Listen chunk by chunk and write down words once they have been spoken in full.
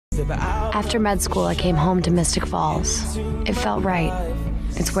After med school, I came home to Mystic Falls. It felt right.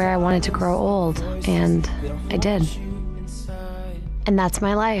 It's where I wanted to grow old, and I did. And that's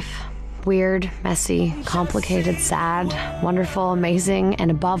my life. Weird, messy, complicated, sad, wonderful, amazing, and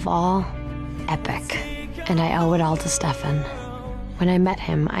above all, epic. And I owe it all to Stefan. When I met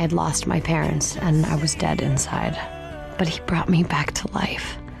him, I had lost my parents, and I was dead inside. But he brought me back to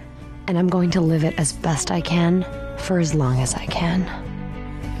life. And I'm going to live it as best I can for as long as I can.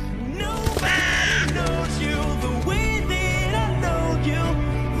 Nobody knows you the way that I know you.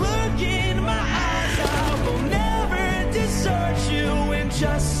 Look in my eyes, I will never desert you. And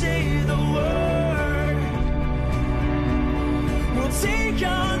just say the word. We'll take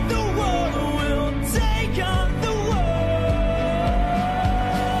on the world. We'll take on the world.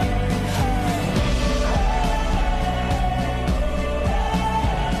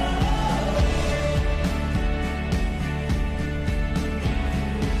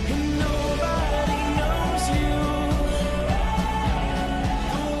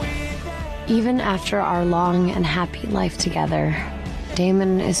 Even after our long and happy life together,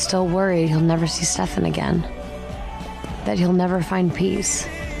 Damon is still worried he'll never see Stefan again, that he'll never find peace.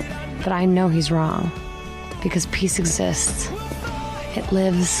 But I know he's wrong, because peace exists. It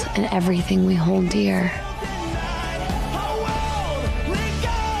lives in everything we hold dear.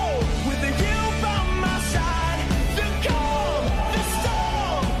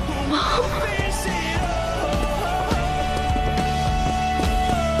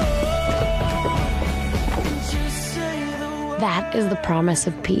 That is the promise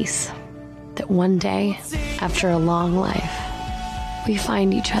of peace, that one day, after a long life, we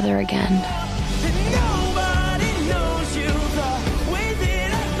find each other again. Nobody knows you the way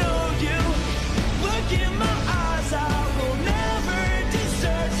that I know you. Look in my eyes, I will never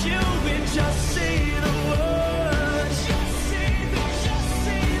desert you. And just say the words.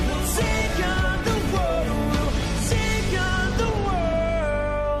 We'll take on the world. We'll take on the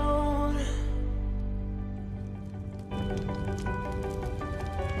world.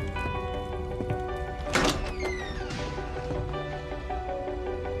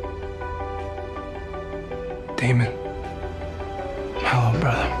 Damon. Hello,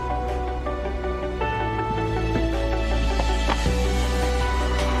 brother.